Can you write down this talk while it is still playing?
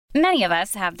Many of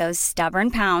us have those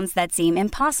stubborn pounds that seem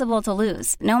impossible to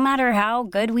lose, no matter how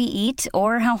good we eat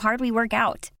or how hard we work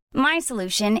out. My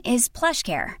solution is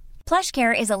PlushCare.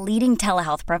 PlushCare is a leading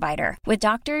telehealth provider with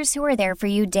doctors who are there for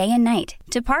you day and night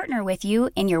to partner with you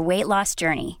in your weight loss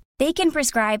journey. They can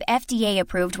prescribe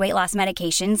FDA-approved weight loss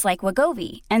medications like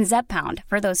Wegovy and Zepbound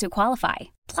for those who qualify.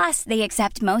 Plus, they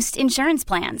accept most insurance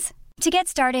plans. To get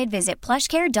started, visit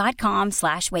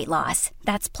plushcare.com/weightloss.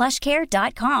 That's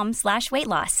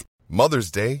plushcare.com/weightloss.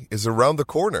 Mother's Day is around the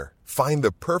corner. Find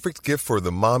the perfect gift for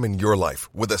the mom in your life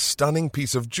with a stunning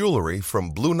piece of jewelry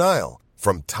from Blue Nile.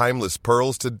 From timeless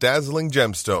pearls to dazzling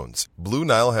gemstones, Blue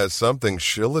Nile has something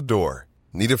she'll adore.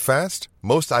 Need it fast?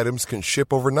 Most items can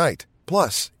ship overnight.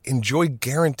 Plus, enjoy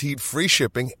guaranteed free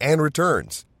shipping and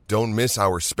returns. Don't miss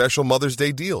our special Mother's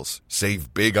Day deals.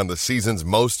 Save big on the season's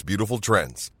most beautiful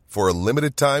trends. For a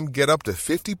limited time, get up to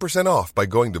 50% off by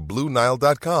going to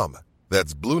BlueNile.com.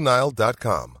 That's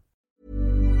BlueNile.com.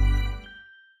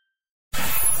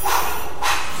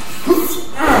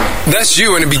 That's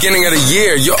you in the beginning of the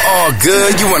year. You're all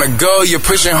good. You want to go. You're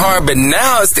pushing hard. But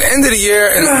now it's the end of the year,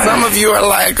 and some of you are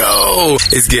like, oh,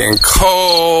 it's getting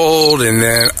cold. And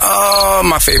then, oh,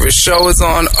 my favorite show is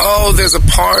on. Oh, there's a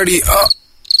party. Oh.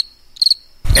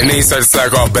 And then you start to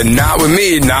slack off, but not with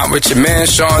me, not with your man,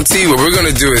 Shaun T. What we're going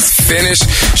to do is finish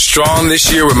strong this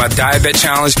year with my Diet Bet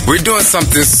Challenge. We're doing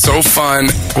something so fun,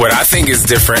 what I think is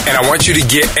different, and I want you to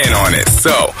get in on it.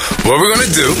 So, what we're going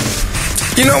to do,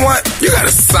 you know what? You got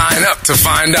to sign up to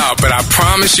find out, but I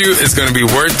promise you it's going to be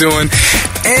worth doing.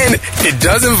 And it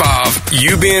does involve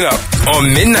you being up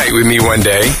on midnight with me one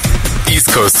day, East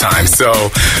Coast time.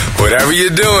 So whatever you're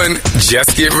doing,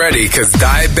 just get ready, because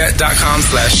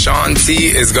dietbet.com/Shaun T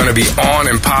is going to be on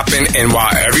and popping. And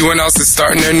while everyone else is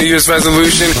starting their New Year's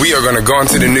resolution, we are going to go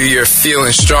into the new year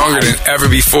feeling stronger than ever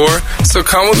before. So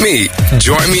come with me.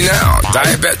 Join me now.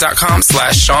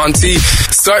 Dietbet.com/Shaun T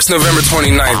starts November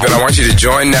 29th, but I want you to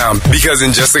join now, because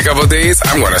in just a couple days,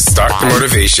 I'm going to start the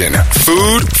motivation.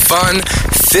 Food, fun,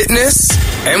 fitness,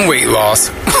 and weight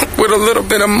loss with a little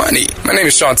bit of money. My name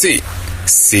is Shaun T.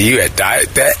 See you at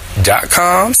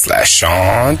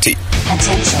dietbet.com/Shaun T.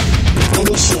 Attention.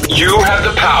 Initiate. You have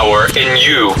the power and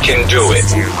you can do it.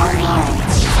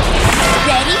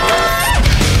 Ready?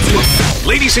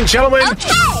 Ladies and gentlemen,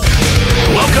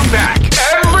 welcome back.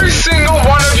 Every single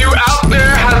one of you out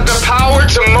there has the power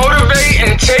to motivate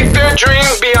and take their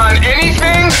dreams beyond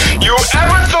anything you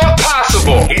ever thought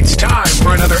possible. It's time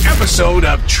for another episode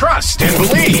of Trust and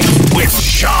Believe with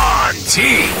Shaun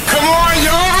T. Come on,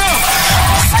 y'all!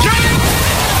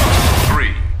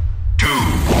 3, 2,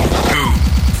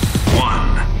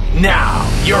 1. Now,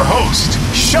 your host,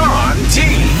 Shaun T.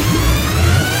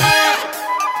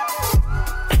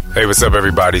 Hey, what's up,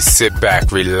 everybody? Sit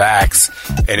back, relax,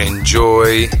 and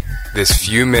enjoy this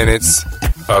few minutes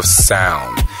of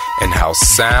sound and how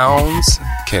sounds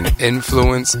can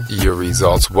influence your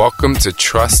results. Welcome to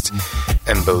Trust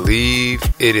and Believe.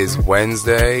 It is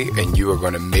Wednesday, and you are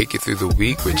going to make it through the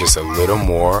week with just a little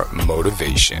more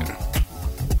motivation.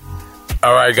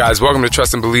 All right, guys, welcome to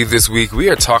Trust and Believe. This week, we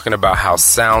are talking about how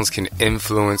sounds can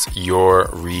influence your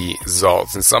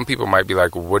results. And some people might be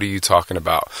like, what are you talking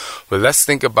about? Well, let's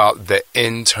think about the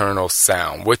internal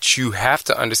sound. What you have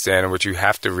to understand and what you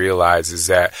have to realize is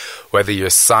that whether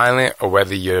you're silent or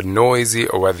whether you're noisy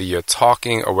or whether you're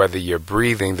talking or whether you're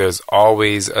breathing, there's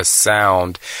always a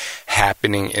sound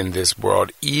happening in this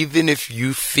world. Even if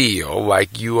you feel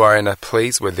like you are in a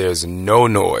place where there's no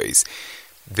noise,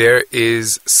 there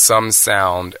is some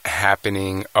sound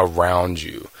happening around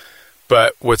you.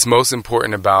 But what's most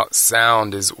important about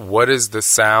sound is, what is the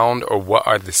sound, or what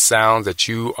are the sounds that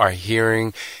you are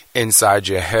hearing inside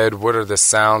your head? What are the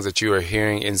sounds that you are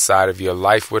hearing inside of your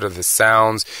life? What are the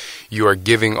sounds you are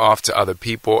giving off to other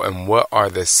people? And what are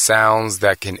the sounds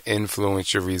that can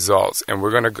influence your results? And we're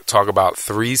going to talk about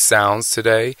 3 sounds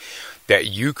today that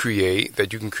you create,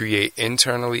 that you can create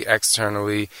internally,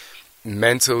 externally,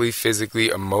 mentally, physically,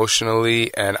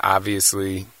 emotionally, and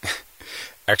obviously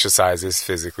exercises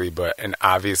physically, and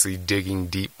obviously digging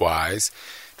deep wise.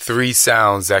 3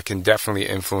 sounds that can definitely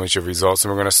influence your results. And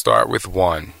we're going to start with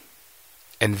 1.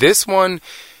 And this one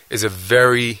is a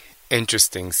very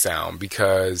interesting sound,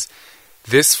 because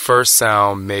this first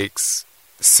sound makes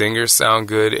singers sound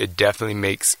good. It definitely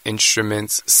makes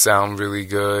instruments sound really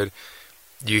good.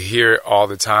 You hear it all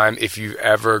the time. If you've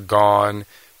ever gone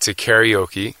to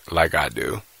karaoke, like I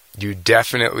do, you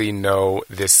definitely know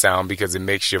this sound, because it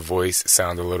makes your voice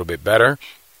sound a little bit better.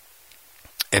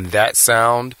 And that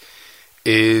sound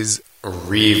is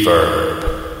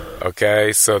reverb.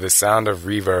 Okay, so the sound of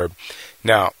reverb.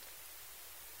 Now,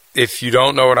 if you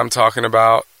don't know what I'm talking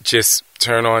about, just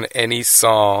turn on any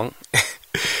song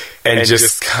and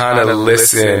just kind of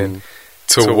listen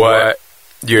to what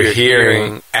you're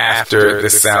hearing after the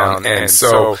sound ends.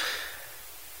 So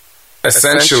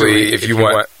essentially, if you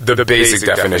want the basic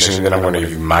definition, then I'm going to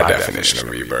give you my definition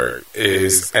of reverb,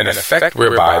 is an effect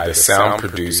whereby the sound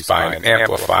produced by an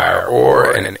amplifier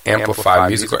or an amplified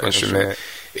musical instrument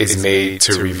is made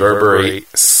to reverberate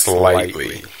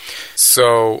slightly.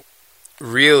 So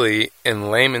really,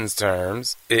 in layman's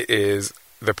terms, it is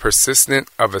the persistence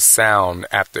of a sound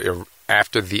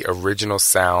after the original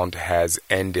sound has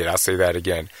ended. I'll say that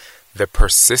again. The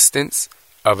persistence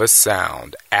of a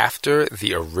sound after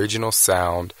the original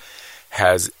sound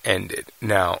has ended.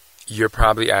 Now, you're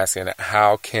probably asking,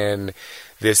 how can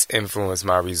this influence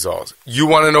my results? You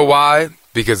want to know why?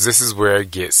 Because this is where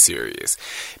it gets serious.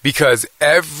 Because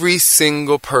every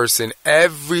single person,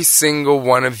 every single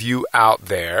one of you out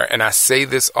there, and I say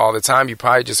this all the time, you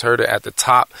probably just heard it at the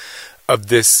top of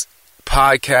this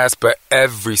podcast, but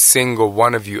every single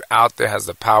one of you out there has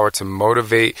the power to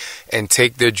motivate and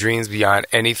take their dreams beyond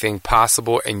anything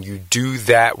possible, and you do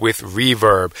that with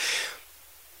reverb.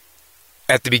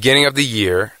 At the beginning of the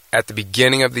year,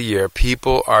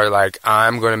 people are like,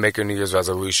 I'm going to make a New Year's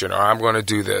resolution, or I'm going to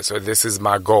do this, or this is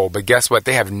my goal. But guess what?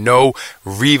 They have no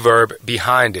reverb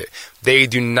behind it. They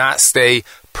do not stay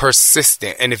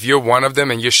persistent. And if you're one of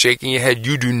them and you're shaking your head,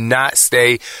 you do not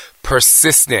stay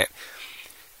persistent.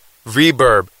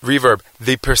 Reverb,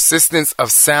 the persistence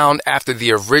of sound after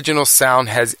the original sound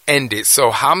has ended.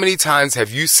 So how many times have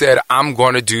you said, I'm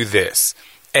going to do this,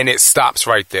 and it stops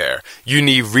right there? You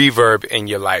need reverb in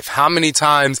your life. How many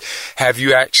times have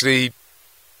you actually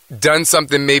done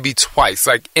something maybe twice,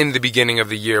 like in the beginning of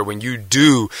the year when you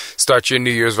do start your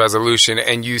New Year's resolution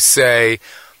and you say,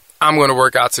 I'm going to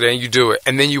work out today, and you do it,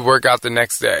 and then you work out the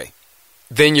next day.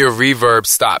 Then your reverb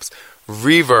stops.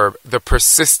 Reverb, the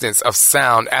persistence of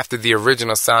sound after the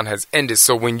original sound has ended.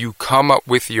 So when you come up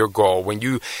with your goal, when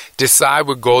you decide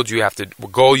what goal you have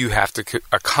to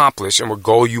accomplish and what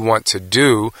goal you want to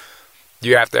do,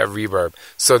 you have to have reverb.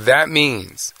 So that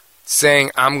means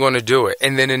saying, I'm going to do it.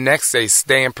 And then the next day,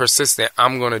 staying persistent,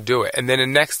 I'm going to do it. And then the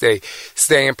next day,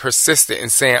 staying persistent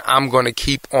and saying, I'm going to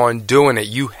keep on doing it.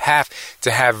 You have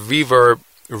to have reverb.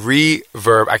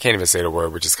 I can't even say the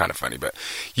word, which is kind of funny, but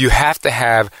you have to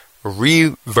have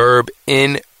reverb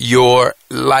in your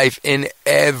life, in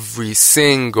every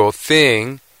single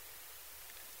thing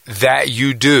that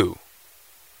you do.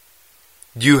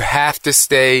 You have to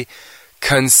stay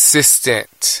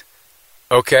consistent.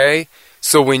 Okay?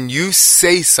 So when you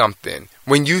say something,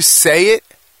 when you say it,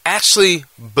 actually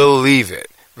believe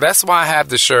it. That's why I have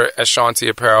the shirt at Shaun T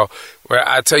Apparel, where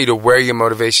I tell you to wear your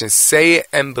motivation. Say it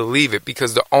and believe it,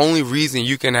 because the only reason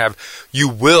you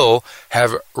will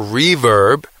have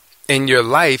reverb in your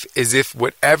life is if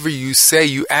whatever you say,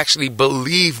 you actually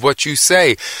believe what you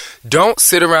say. Don't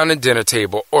sit around the dinner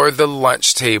table or the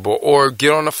lunch table or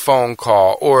get on a phone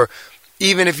call, or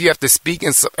even if you have to speak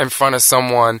in front of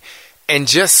someone, and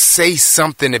just say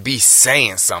something to be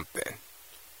saying something.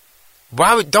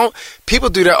 People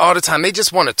do that all the time? They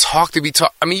just want to talk to be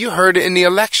talk. I mean, you heard it in the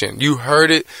election. You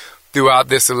heard it throughout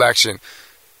this election.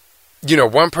 You know,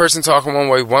 one person talking one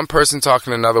way, one person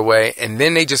talking another way, and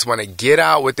then they just want to get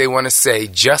out what they want to say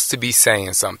just to be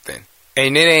saying something.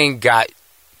 And it ain't got...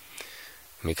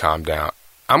 Let me calm down.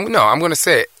 I'm going to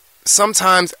say it.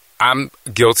 Sometimes I'm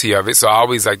guilty of it, so I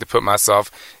always like to put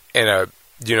myself in a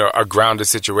grounded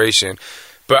situation.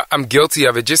 But I'm guilty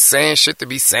of it, just saying shit to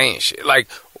be saying shit. Like,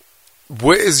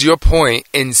 what is your point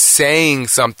in saying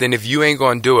something if you ain't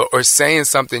going to do it, or saying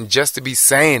something just to be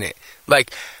saying it?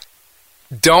 Like,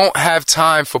 don't have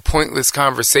time for pointless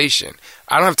conversation.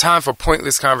 I don't have time for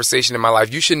pointless conversation in my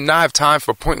life. You should not have time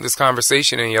for pointless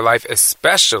conversation in your life,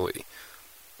 especially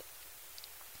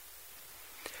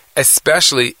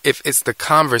if it's the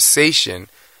conversation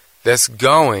that's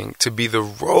going to be the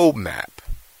roadmap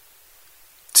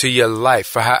to your life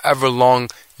for however long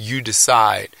you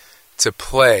decide to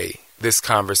play this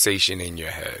conversation in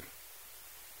your head.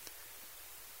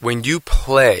 When you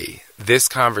play this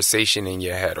conversation in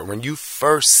your head, or when you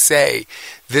first say,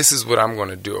 this is what I'm going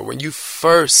to do, or when you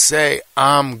first say,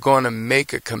 I'm going to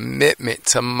make a commitment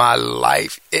to my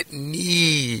life, it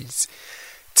needs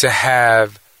to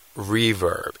have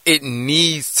reverb. It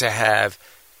needs to have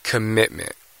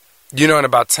commitment. You know, in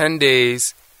about 10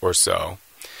 days or so,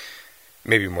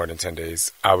 maybe more than 10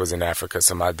 days, I was in Africa,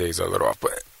 so my days are a little off.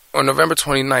 But on November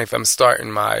 29th, I'm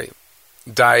starting my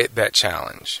Diet Bet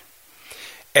Challenge.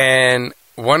 And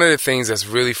one of the things that's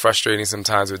really frustrating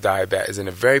sometimes with Diet Bet is in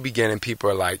the very beginning, people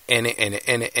are like, in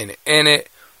it.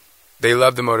 They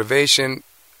love the motivation.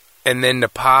 And then the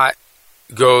pot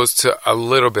goes to a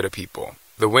little bit of people.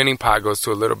 The winning pot goes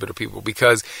to a little bit of people,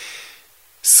 because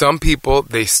some people,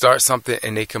 they start something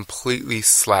and they completely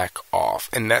slack off.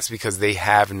 And that's because they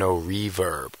have no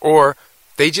reverb, or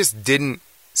they just didn't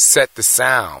set the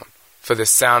sound for the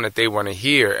sound that they want to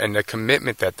hear and the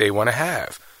commitment that they want to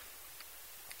have.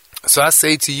 So I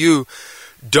say to you,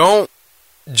 don't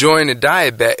join a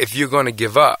diet bet if you're going to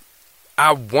give up.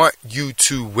 I want you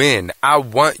to win. I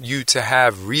want you to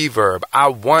have reverb. I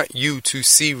want you to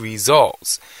see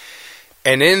results.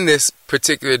 And in this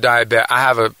particular diet bet, I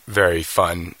have a very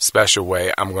fun, special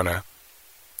way I'm going to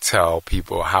tell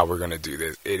people how we're going to do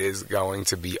this. It is going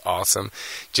to be awesome.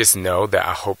 Just know that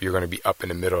I hope you're going to be up in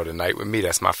the middle of the night with me.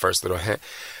 That's my first little hint.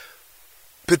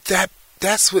 But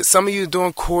that's what some of you are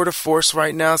doing, quarter force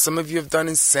right now. Some of you have done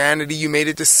insanity. You made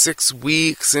it to 6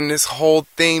 weeks in this whole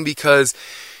thing because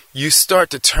you start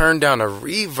to turn down a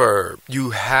reverb.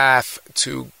 You have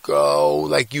to go.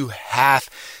 Like, you have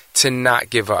to not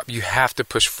give up. You have to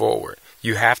push forward.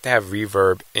 You have to have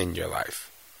reverb in your life.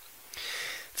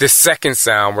 The second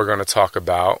sound we're going to talk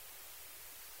about,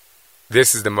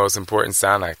 this is the most important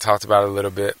sound. I talked about it a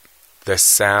little bit. The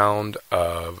sound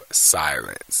of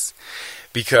silence.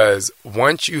 Because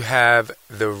once you have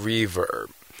the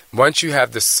reverb, once you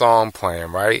have the song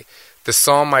playing, right? The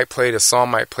song might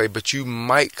play, but you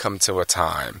might come to a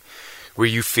time where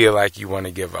you feel like you want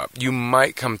to give up. You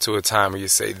might come to a time where you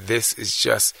say, this is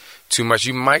just too much.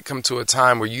 You might come to a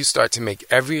time where you start to make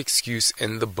every excuse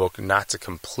in the book not to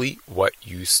complete what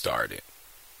you started.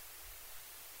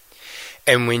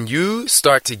 And when you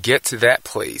start to get to that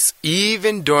place,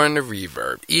 even during the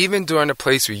reverb, even during the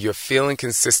place where you're feeling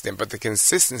consistent, but the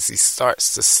consistency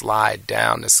starts to slide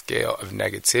down the scale of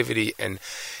negativity and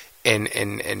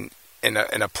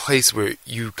in a place where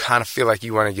you kind of feel like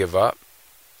you want to give up,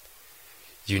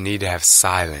 you need to have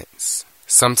silence.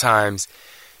 Sometimes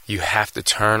you have to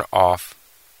turn off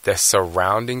the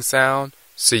surrounding sound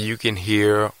so you can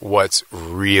hear what's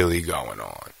really going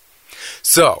on.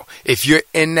 So, if you're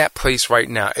in that place right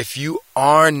now, if you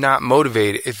are not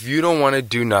motivated, if you don't want to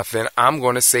do nothing, I'm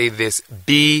going to say this: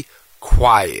 be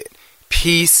quiet.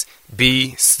 Peace,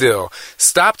 be still.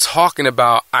 Stop talking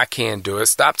about I can't do it.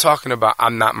 Stop talking about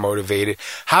I'm not motivated.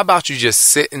 How about you just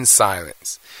sit in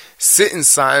silence? Sit in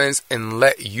silence and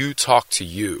let you talk to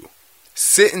you.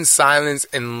 Sit in silence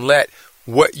and let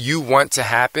what you want to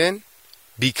happen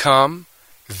become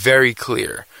very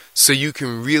clear so you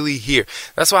can really hear.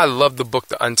 That's why I love the book,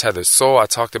 The Untethered Soul. I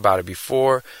talked about it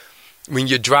before. When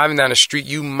you're driving down the street,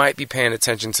 you might be paying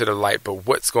attention to the light, but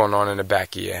what's going on in the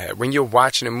back of your head? When you're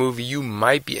watching a movie, you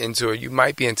might be into it. You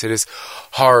might be into this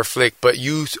horror flick, but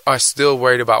you are still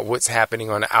worried about what's happening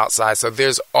on the outside. So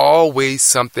there's always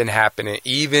something happening,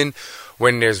 even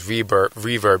when there's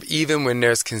reverb, even when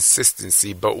there's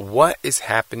consistency. But what is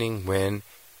happening when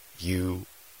you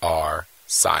are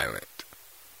silent?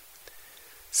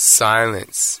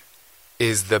 Silence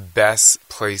is the best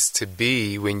place to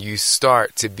be when you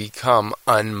start to become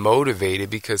unmotivated,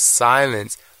 because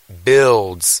silence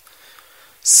builds.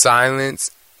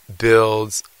 Silence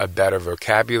builds a better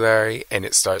vocabulary, and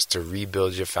it starts to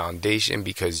rebuild your foundation,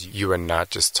 because you are not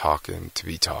just talking to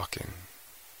be talking.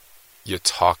 You're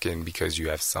talking because you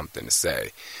have something to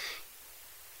say.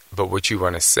 But what you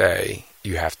want to say,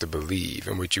 you have to believe.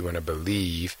 And what you want to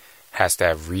believe has to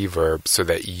have reverb so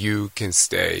that you can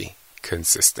stay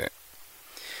consistent.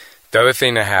 The other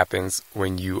thing that happens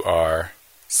when you are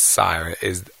silent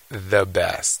is the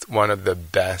best, one of the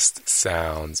best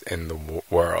sounds in the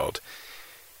world,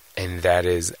 and that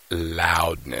is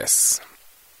loudness.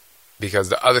 Because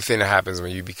the other thing that happens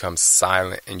when you become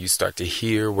silent and you start to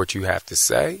hear what you have to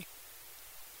say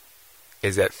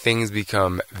is that things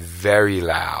become very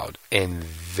loud and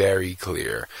very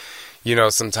clear. You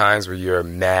know, sometimes where you're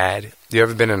mad, you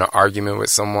ever been in an argument with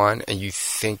someone and you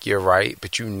think you're right,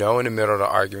 but you know in the middle of the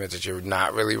argument that you're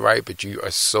not really right, but you're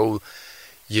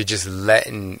just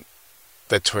letting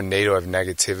the tornado of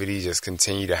negativity just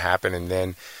continue to happen, and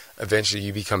then eventually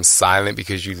you become silent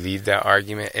because you leave that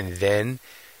argument, and then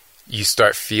you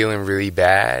start feeling really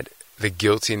bad. The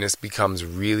guiltiness becomes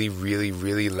really, really,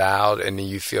 really loud, and then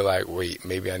you feel like, wait,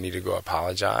 maybe I need to go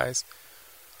apologize.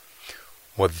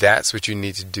 Well, that's what you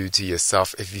need to do to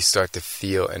yourself if you start to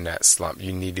feel in that slump.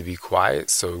 You need to be quiet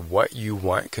so what you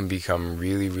want can become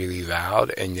really, really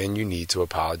loud, and then you need to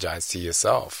apologize to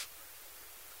yourself.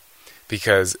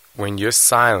 Because when you're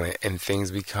silent and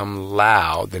things become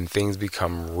loud, then things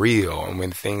become real. And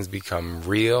when things become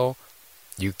real,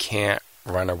 you can't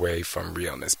run away from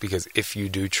realness. Because if you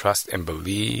do trust and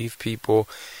believe people,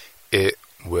 it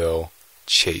will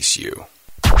chase you.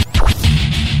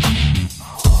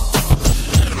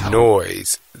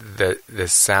 Noise, the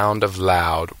sound of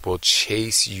loud will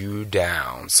chase you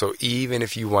down. So even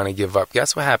if you want to give up,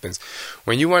 guess what happens?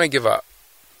 When you want to give up,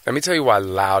 let me tell you why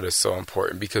loud is so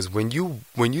important. Because when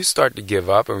you start to give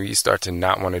up and when you start to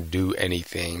not want to do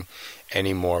anything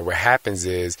anymore, what happens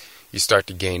is you start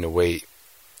to gain the weight.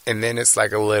 And then it's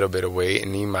like a little bit of weight,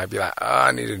 and you might be like, oh,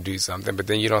 I need to do something. But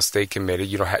then you don't stay committed.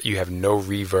 You have no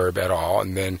reverb at all.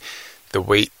 And then the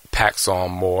weight packs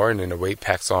on more, and then the weight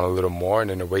packs on a little more,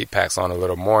 and then the weight packs on a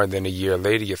little more. And then a year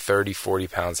later, you're 30, 40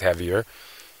 pounds heavier,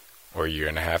 or a year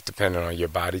and a half, depending on your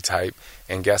body type.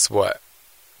 And guess what?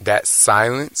 That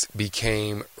silence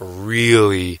became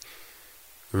really,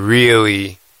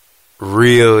 really,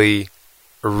 really,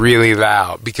 really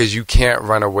loud, because you can't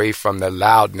run away from the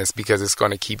loudness, because it's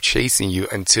going to keep chasing you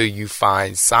until you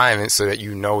find silence so that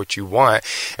you know what you want.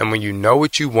 And when you know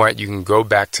what you want, you can go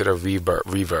back to the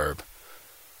reverb.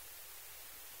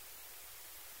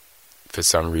 For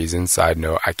some reason, side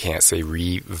note, I can't say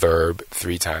reverb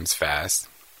 3 times fast.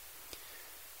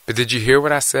 But did you hear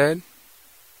what I said?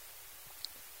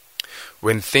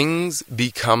 When things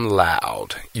become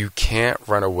loud, you can't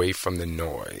run away from the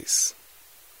noise.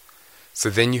 So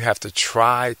then you have to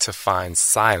try to find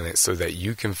silence so that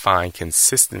you can find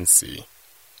consistency.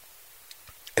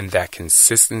 And that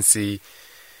consistency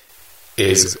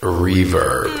is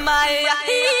reverb.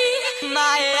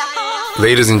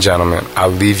 Ladies and gentlemen, I'll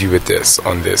leave you with this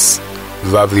on this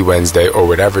lovely Wednesday or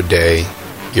whatever day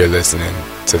you're listening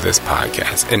to this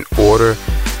podcast. In order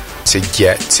to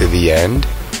get to the end,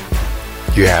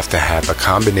 you have to have a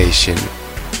combination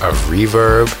of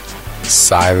reverb,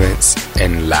 silence,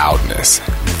 and loudness.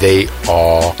 They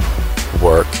all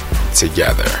work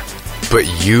together. But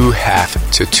you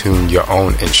have to tune your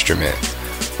own instrument,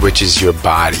 which is your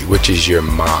body, which is your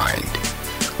mind.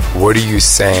 What are you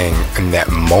saying in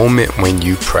that moment when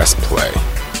you press play?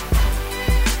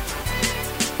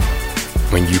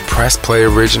 When you press play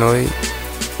originally,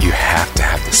 you have to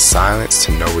have the silence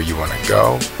to know where you want to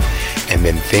go. And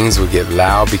then things will get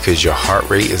loud because your heart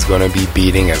rate is going to be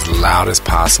beating as loud as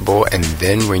possible. And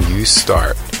then when you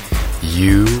start,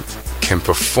 you can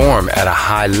perform at a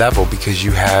high level because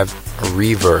you have a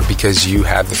reverb, because you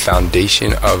have the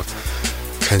foundation of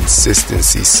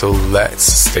consistency. So let's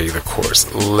stay the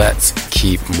course. Let's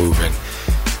keep moving.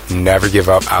 Never give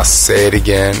up. I'll say it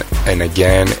again and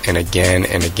again and again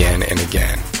and again and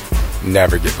again.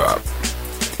 Never give up.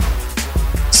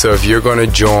 So if you're going to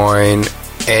join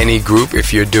any group,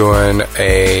 if you're doing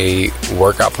a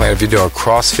workout plan, if you're doing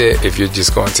CrossFit, if you're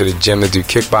just going to the gym to do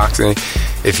kickboxing,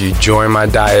 if you join my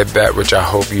diet bet, which I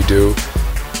hope you do,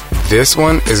 this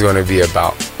one is going to be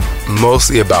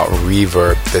mostly about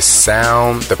reverb, the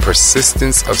sound, the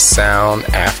persistence of sound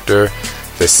after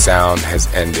the sound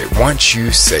has ended. Once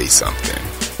you say something,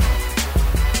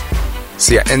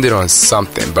 see, I ended on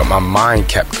something, but my mind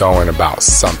kept going about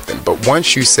something. But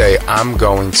once you say, I'm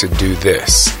going to do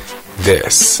this,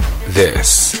 this,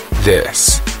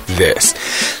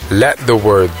 let the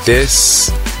word this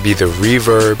be the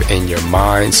reverb in your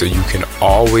mind so you can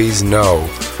always know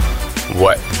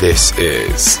what this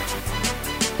is.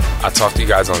 I'll talk to you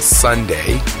guys on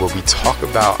Sunday, where we talk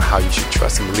about how you should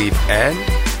trust and believe and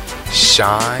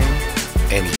shine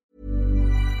anyway.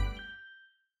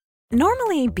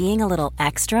 Normally, being a little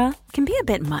extra can be a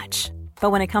bit much. But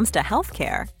when it comes to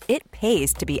healthcare, it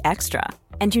pays to be extra.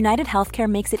 And United Healthcare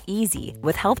makes it easy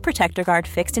with Health Protector Guard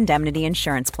fixed indemnity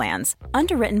insurance plans.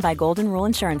 Underwritten by Golden Rule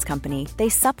Insurance Company, they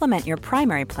supplement your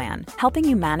primary plan, helping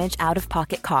you manage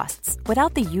out-of-pocket costs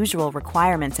without the usual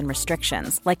requirements and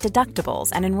restrictions like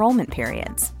deductibles and enrollment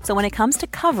periods. So when it comes to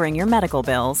covering your medical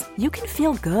bills, you can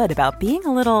feel good about being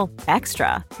a little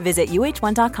extra. Visit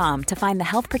UH1.com to find the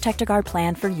Health Protector Guard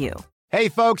plan for you. Hey,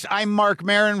 folks, I'm Mark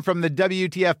Maron from the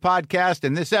WTF Podcast,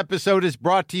 and this episode is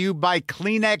brought to you by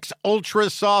Kleenex Ultra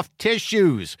Soft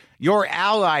Tissues, your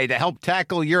ally to help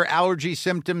tackle your allergy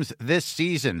symptoms this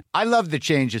season. I love the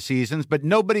change of seasons, but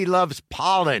nobody loves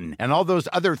pollen and all those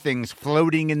other things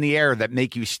floating in the air that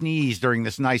make you sneeze during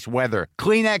this nice weather.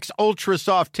 Kleenex Ultra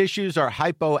Soft Tissues are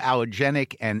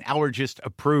hypoallergenic and allergist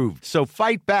approved, so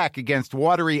fight back against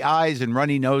watery eyes and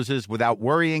runny noses without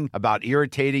worrying about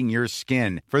irritating your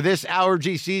skin. For this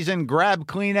allergy season, grab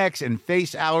Kleenex and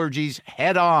face allergies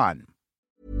head on.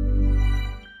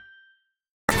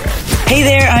 Hey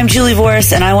there, I'm Julie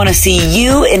Voris, and I want to see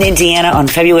you in Indiana on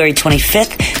February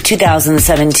 25th,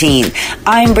 2017.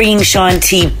 I'm bringing Shaun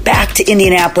T back to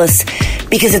Indianapolis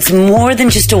because it's more than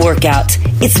just a workout.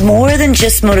 It's more than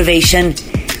just motivation.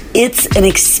 It's an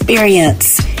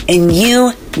experience, and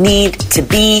you need to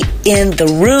be in the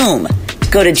room.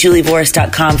 Go to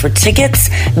julievoris.com for tickets.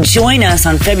 Join us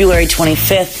on February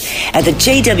 25th at the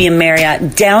JW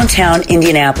Marriott downtown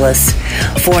Indianapolis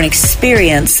for an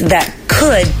experience that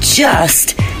could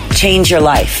just change your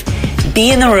life.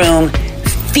 Be in the room,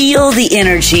 feel the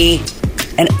energy,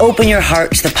 and open your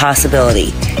heart to the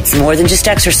possibility. It's more than just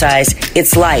exercise,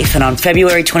 it's life. And on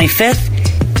February 25th,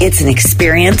 it's an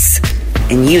experience,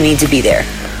 and you need to be there.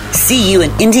 See you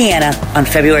in Indiana on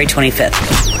February 25th.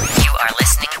 You are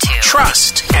listening to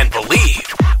Trust and Believe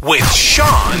with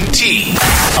Shaun T.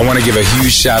 I want to give a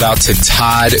huge shout out to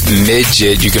Todd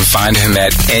Midget. You can find him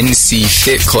at NC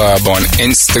Fit Club on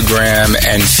Instagram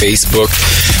and Facebook.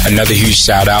 Another huge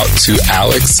shout out to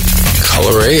Alex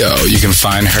Coloreo. You can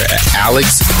find her at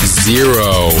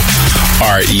AlexZero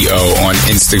REO on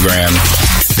Instagram.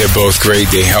 They're both great.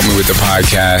 They help me with the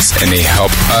podcast, and they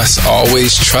help us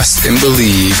always trust and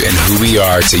believe in who we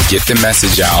are to get the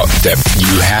message out that you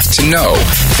have to know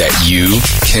that you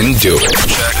can do it.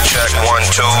 Check, 1,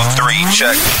 2, 3,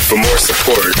 check. For more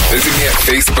support, visit me at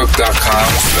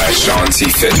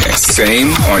facebook.com/ShaunTFitness.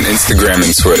 Same on Instagram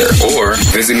and Twitter. Or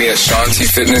visit me at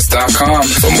ShaunTFitness.com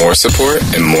for more support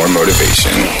and more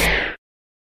motivation.